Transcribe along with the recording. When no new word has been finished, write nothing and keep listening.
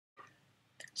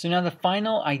So now the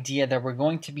final idea that we're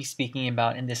going to be speaking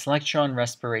about in this lecture on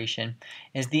respiration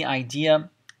is the idea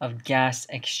of gas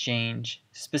exchange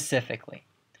specifically.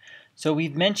 So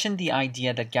we've mentioned the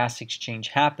idea that gas exchange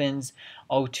happens,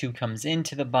 O2 comes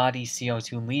into the body,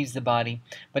 CO2 leaves the body,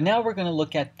 but now we're going to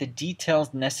look at the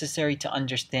details necessary to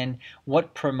understand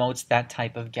what promotes that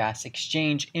type of gas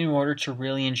exchange in order to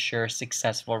really ensure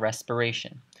successful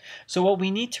respiration. So what we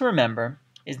need to remember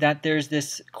is that there's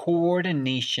this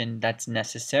coordination that's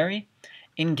necessary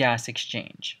in gas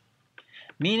exchange,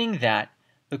 meaning that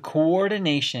the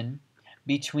coordination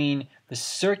between the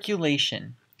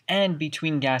circulation and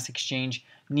between gas exchange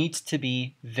needs to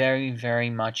be very, very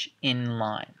much in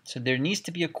line. So there needs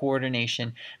to be a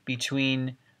coordination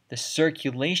between the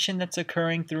circulation that's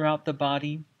occurring throughout the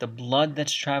body, the blood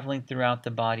that's traveling throughout the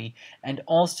body, and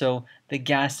also the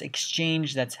gas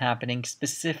exchange that's happening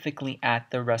specifically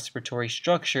at the respiratory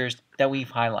structures that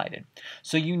we've highlighted.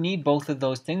 So you need both of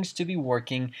those things to be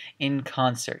working in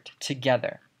concert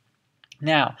together.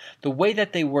 Now, the way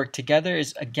that they work together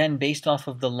is again based off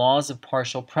of the laws of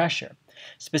partial pressure.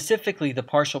 Specifically, the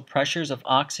partial pressures of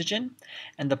oxygen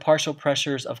and the partial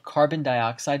pressures of carbon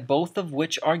dioxide, both of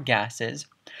which are gases,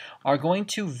 are going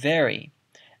to vary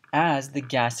as the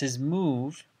gases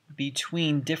move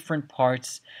between different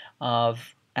parts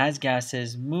of, as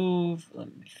gases move, let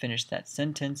me finish that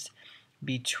sentence,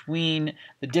 between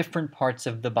the different parts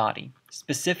of the body.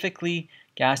 Specifically,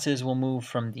 gases will move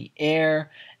from the air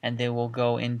and they will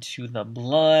go into the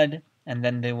blood and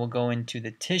then they will go into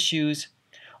the tissues.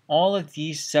 All of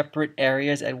these separate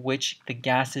areas at which the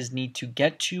gases need to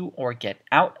get to or get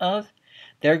out of,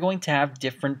 they're going to have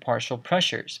different partial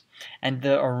pressures. And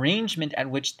the arrangement at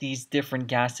which these different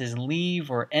gases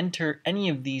leave or enter any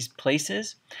of these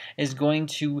places is going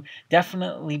to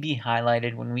definitely be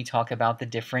highlighted when we talk about the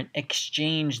different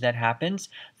exchange that happens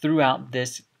throughout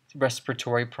this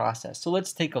respiratory process. So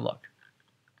let's take a look.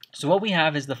 So what we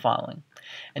have is the following.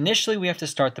 Initially, we have to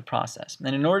start the process.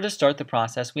 And in order to start the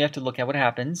process, we have to look at what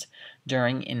happens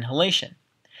during inhalation.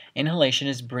 Inhalation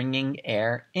is bringing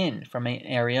air in from an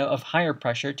area of higher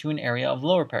pressure to an area of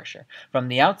lower pressure, from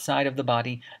the outside of the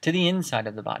body to the inside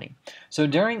of the body. So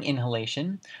during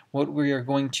inhalation, what we are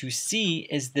going to see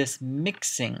is this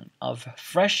mixing of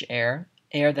fresh air,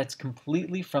 air that's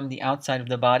completely from the outside of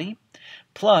the body,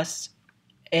 plus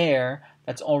air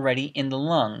that's already in the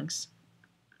lungs,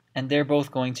 and they're both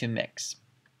going to mix.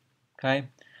 Okay?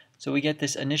 So we get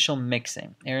this initial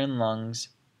mixing, air and lungs,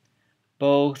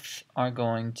 both are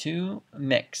going to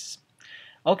mix.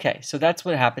 Okay, so that's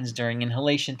what happens during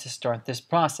inhalation to start this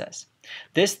process.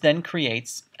 This then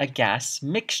creates a gas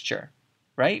mixture,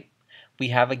 right? We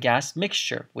have a gas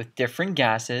mixture with different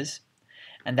gases,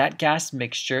 and that gas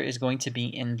mixture is going to be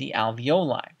in the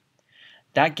alveoli.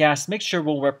 That gas mixture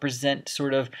will represent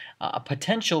sort of a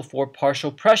potential for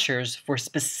partial pressures for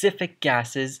specific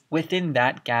gases within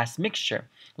that gas mixture.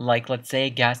 Like, let's say, a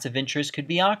gas of interest could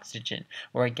be oxygen,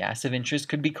 or a gas of interest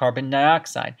could be carbon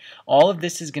dioxide. All of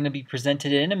this is going to be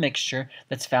presented in a mixture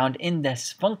that's found in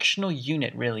this functional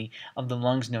unit, really, of the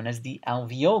lungs known as the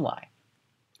alveoli.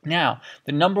 Now,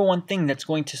 the number one thing that's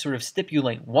going to sort of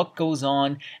stipulate what goes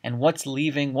on and what's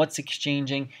leaving, what's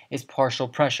exchanging, is partial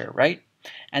pressure, right?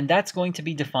 And that's going to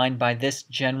be defined by this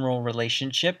general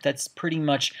relationship that's pretty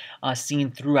much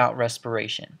seen throughout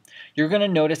respiration. You're going to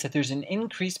notice that there's an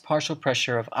increased partial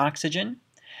pressure of oxygen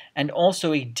and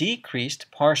also a decreased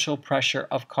partial pressure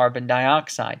of carbon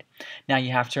dioxide. Now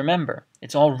you have to remember,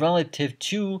 it's all relative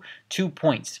to 2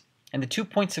 points. And the 2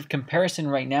 points of comparison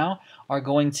right now are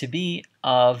going to be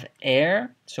of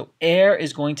air. So air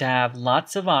is going to have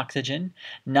lots of oxygen,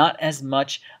 not as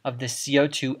much of the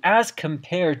CO2 as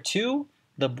compared to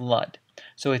the blood.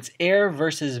 So it's air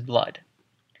versus blood.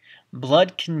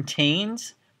 Blood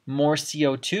contains more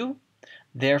CO2,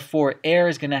 therefore air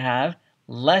is going to have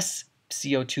less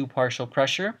CO2 partial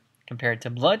pressure compared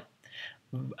to blood.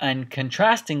 And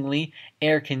contrastingly,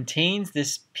 air contains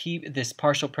this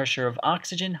partial pressure of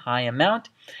oxygen, high amount,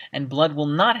 and blood will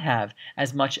not have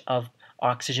as much of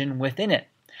oxygen within it.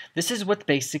 This is what's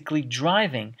basically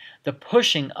driving the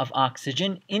pushing of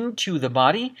oxygen into the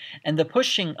body and the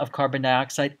pushing of carbon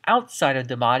dioxide outside of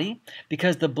the body,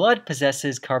 because the blood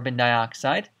possesses carbon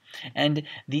dioxide and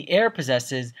the air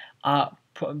possesses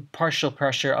partial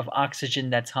pressure of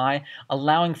oxygen that's high,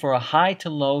 allowing for a high to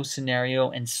low scenario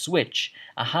and switch,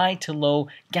 a high to low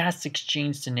gas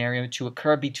exchange scenario to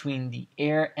occur between the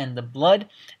air and the blood,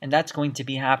 and that's going to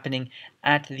be happening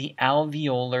at the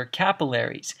alveolar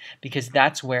capillaries, because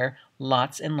that's where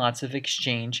lots and lots of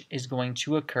exchange is going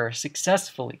to occur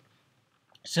successfully.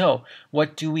 So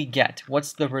what do we get?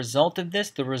 What's the result of this?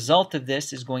 The result of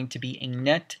this is going to be a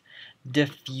net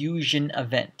diffusion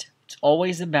event. It's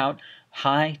always about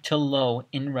high to low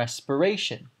in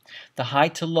respiration. The high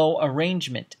to low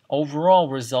arrangement overall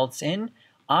results in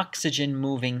oxygen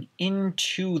moving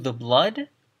into the blood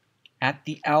at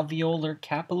the alveolar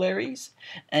capillaries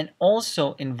and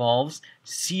also involves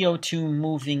CO2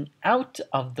 moving out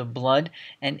of the blood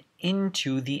and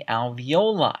into the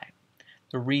alveoli.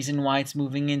 The reason why it's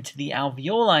moving into the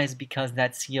alveoli is because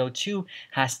that CO2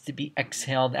 has to be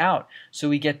exhaled out. So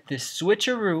we get this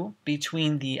switcheroo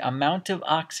between the amount of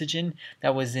oxygen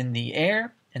that was in the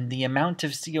air and the amount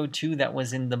of CO2 that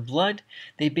was in the blood.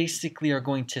 They basically are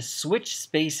going to switch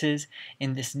spaces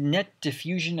in this net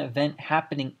diffusion event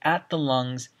happening at the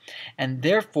lungs, and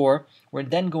therefore we're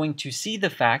then going to see the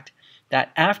fact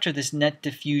that after this net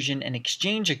diffusion and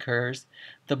exchange occurs,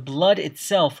 the blood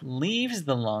itself leaves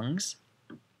the lungs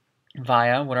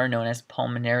via what are known as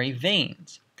pulmonary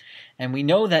veins. And we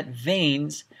know that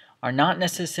veins are not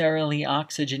necessarily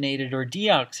oxygenated or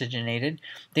deoxygenated.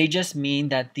 They just mean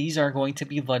that these are going to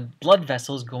be blood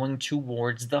vessels going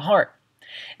towards the heart.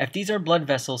 If these are blood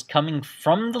vessels coming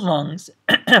from the lungs,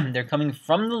 they're coming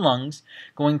from the lungs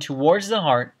going towards the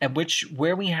heart,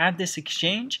 where we had this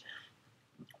exchange,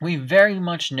 we very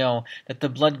much know that the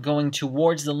blood going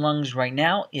towards the lungs right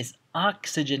now is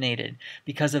oxygenated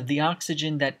because of the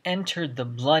oxygen that entered the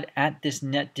blood at this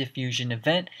net diffusion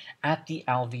event at the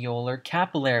alveolar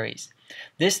capillaries.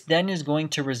 This then is going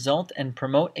to result and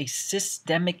promote a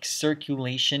systemic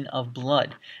circulation of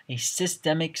blood, a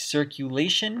systemic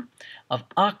circulation of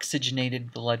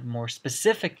oxygenated blood more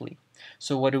specifically.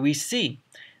 So what do we see?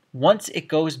 Once it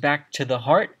goes back to the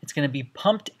heart, it's going to be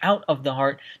pumped out of the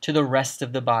heart to the rest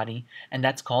of the body, and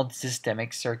that's called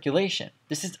systemic circulation.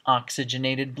 This is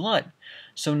oxygenated blood.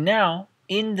 So now,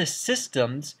 in the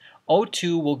systems,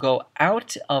 O2 will go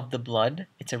out of the blood.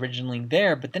 It's originally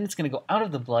there, but then it's going to go out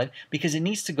of the blood because it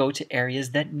needs to go to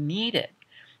areas that need it.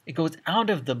 It goes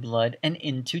out of the blood and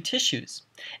into tissues.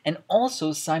 And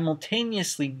also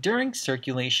simultaneously during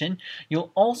circulation,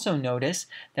 you'll also notice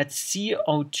that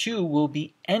CO2 will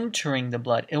be entering the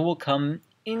blood. It will come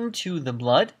into the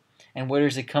blood. And where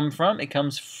does it come from? It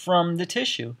comes from the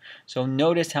tissue. So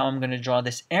notice how I'm going to draw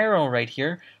this arrow right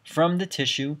here from the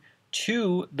tissue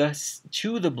to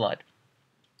the blood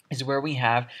is where we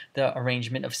have the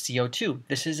arrangement of CO2.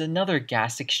 This is another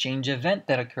gas exchange event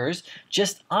that occurs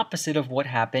just opposite of what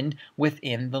happened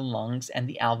within the lungs and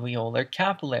the alveolar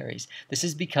capillaries. This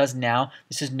is because now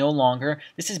this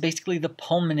is basically the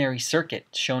pulmonary circuit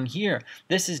shown here.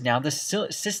 This is now the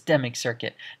systemic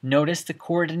circuit. Notice the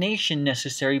coordination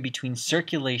necessary between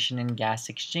circulation and gas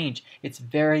exchange. It's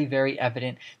very, very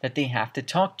evident that they have to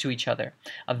talk to each other.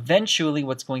 Eventually,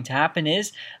 what's going to happen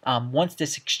is once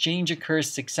this exchange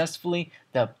occurs successfully,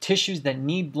 the tissues that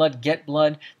need blood get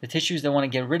blood. The tissues that want to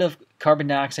get rid of carbon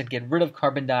dioxide get rid of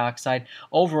carbon dioxide.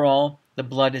 Overall, the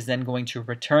blood is then going to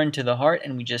return to the heart,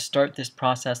 and we just start this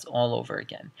process all over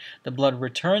again. The blood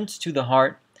returns to the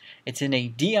heart. It's in a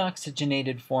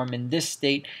deoxygenated form in this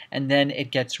state, and then it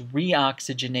gets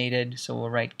reoxygenated. So we'll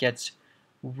write gets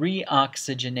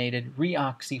reoxygenated,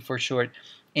 reoxy for short,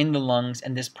 in the lungs,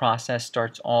 and this process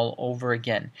starts all over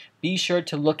again. Be sure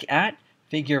to look at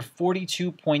Figure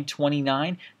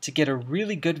 42.29 to get a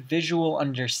really good visual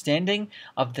understanding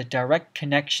of the direct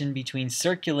connection between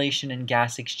circulation and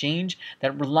gas exchange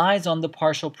that relies on the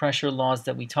partial pressure laws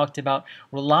that we talked about,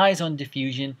 relies on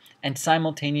diffusion, and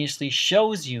simultaneously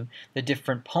shows you the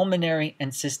different pulmonary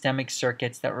and systemic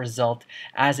circuits that result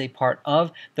as a part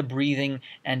of the breathing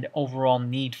and overall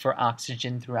need for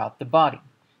oxygen throughout the body.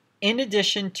 In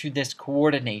addition to this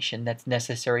coordination that's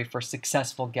necessary for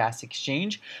successful gas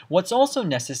exchange, what's also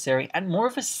necessary at more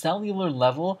of a cellular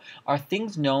level are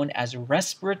things known as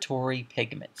respiratory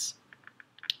pigments.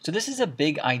 So this is a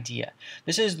big idea.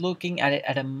 This is looking at it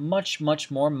at a much,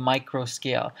 much more micro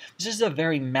scale. This is a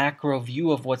very macro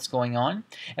view of what's going on.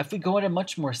 If we go at a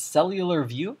much more cellular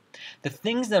view, the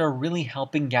things that are really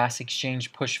helping gas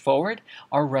exchange push forward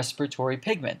are respiratory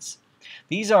pigments.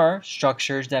 These are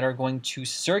structures that are going to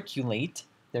circulate,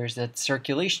 there's that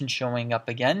circulation showing up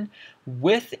again,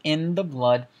 within the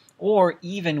blood or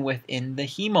even within the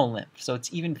hemolymph. So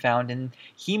it's even found in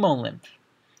hemolymph.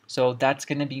 So that's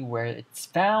going to be where it's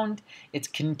found. It's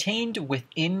contained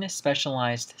within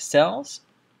specialized cells.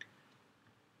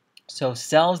 So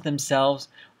cells themselves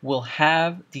will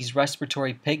have these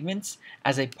respiratory pigments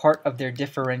as a part of their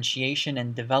differentiation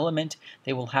and development.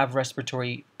 They will have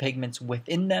respiratory pigments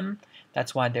within them.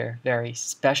 That's why they're very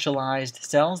specialized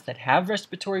cells that have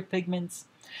respiratory pigments.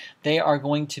 They are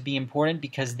going to be important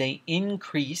because they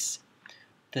increase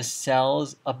the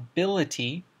cell's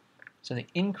ability, so they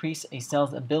increase a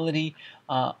cell's ability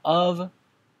of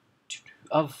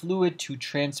fluid to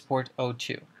transport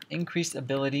O2. Increased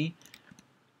ability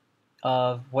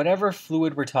of whatever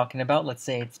fluid we're talking about. Let's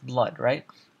say it's blood, right?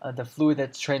 The fluid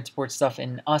that transports stuff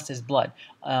in us is blood.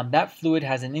 That fluid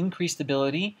has an increased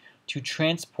ability to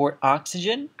transport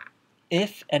oxygen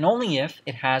if and only if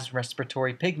it has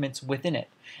respiratory pigments within it.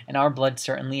 And our blood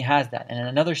certainly has that. And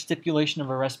another stipulation of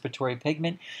a respiratory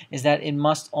pigment is that it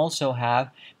must also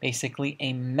have basically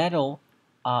a metal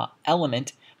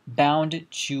element bound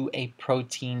to a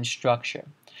protein structure.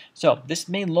 So this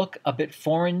may look a bit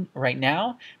foreign right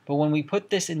now, but when we put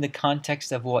this in the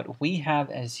context of what we have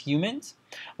as humans,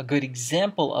 a good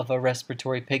example of a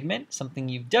respiratory pigment, something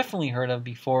you've definitely heard of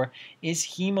before,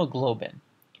 is hemoglobin.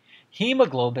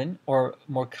 Hemoglobin, or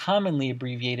more commonly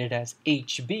abbreviated as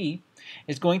HB,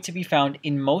 is going to be found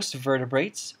in most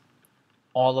vertebrates.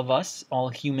 All of us, all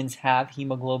humans have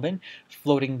hemoglobin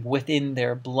floating within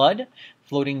their blood,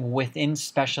 floating within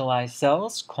specialized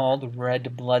cells called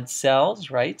red blood cells,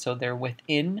 right? So they're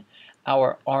within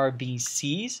our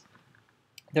RBCs.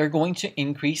 They're going to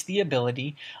increase the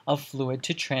ability of fluid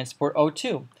to transport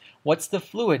O2. What's the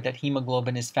fluid that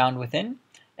hemoglobin is found within?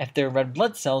 If they're red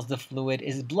blood cells, the fluid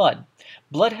is blood.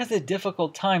 Blood has a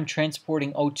difficult time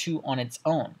transporting O2 on its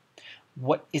own.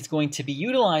 What is going to be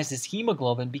utilized is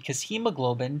hemoglobin, because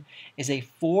hemoglobin is a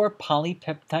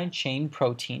 4-polypeptide chain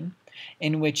protein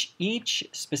in which each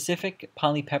specific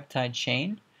polypeptide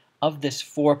chain of this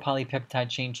 4-polypeptide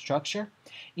chain structure,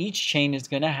 each chain is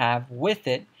going to have with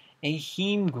it a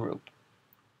heme group.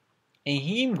 A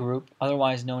heme group,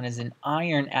 otherwise known as an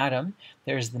iron atom,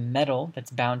 there's the metal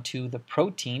that's bound to the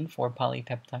protein for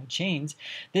polypeptide chains.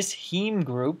 This heme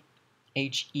group,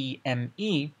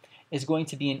 Heme, is going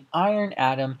to be an iron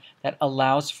atom that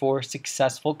allows for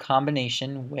successful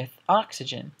combination with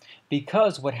oxygen.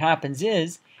 Because what happens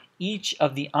is, each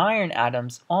of the iron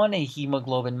atoms on a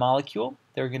hemoglobin molecule,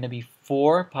 there are going to be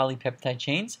 4 polypeptide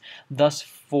chains, thus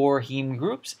 4 heme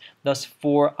groups, thus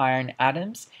 4 iron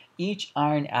atoms. Each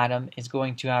iron atom is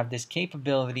going to have this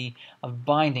capability of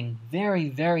binding very,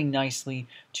 very nicely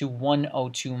to one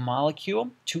O2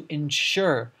 molecule to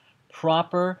ensure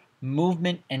proper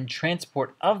movement and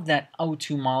transport of that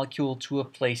O2 molecule to a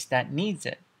place that needs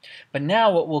it. But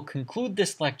now what we'll conclude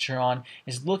this lecture on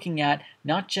is looking at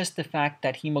not just the fact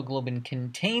that hemoglobin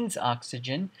contains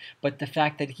oxygen, but the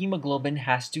fact that hemoglobin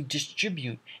has to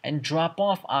distribute and drop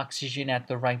off oxygen at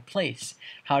the right place.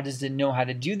 How does it know how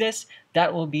to do this?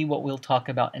 That will be what we'll talk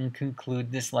about and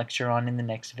conclude this lecture on in the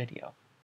next video.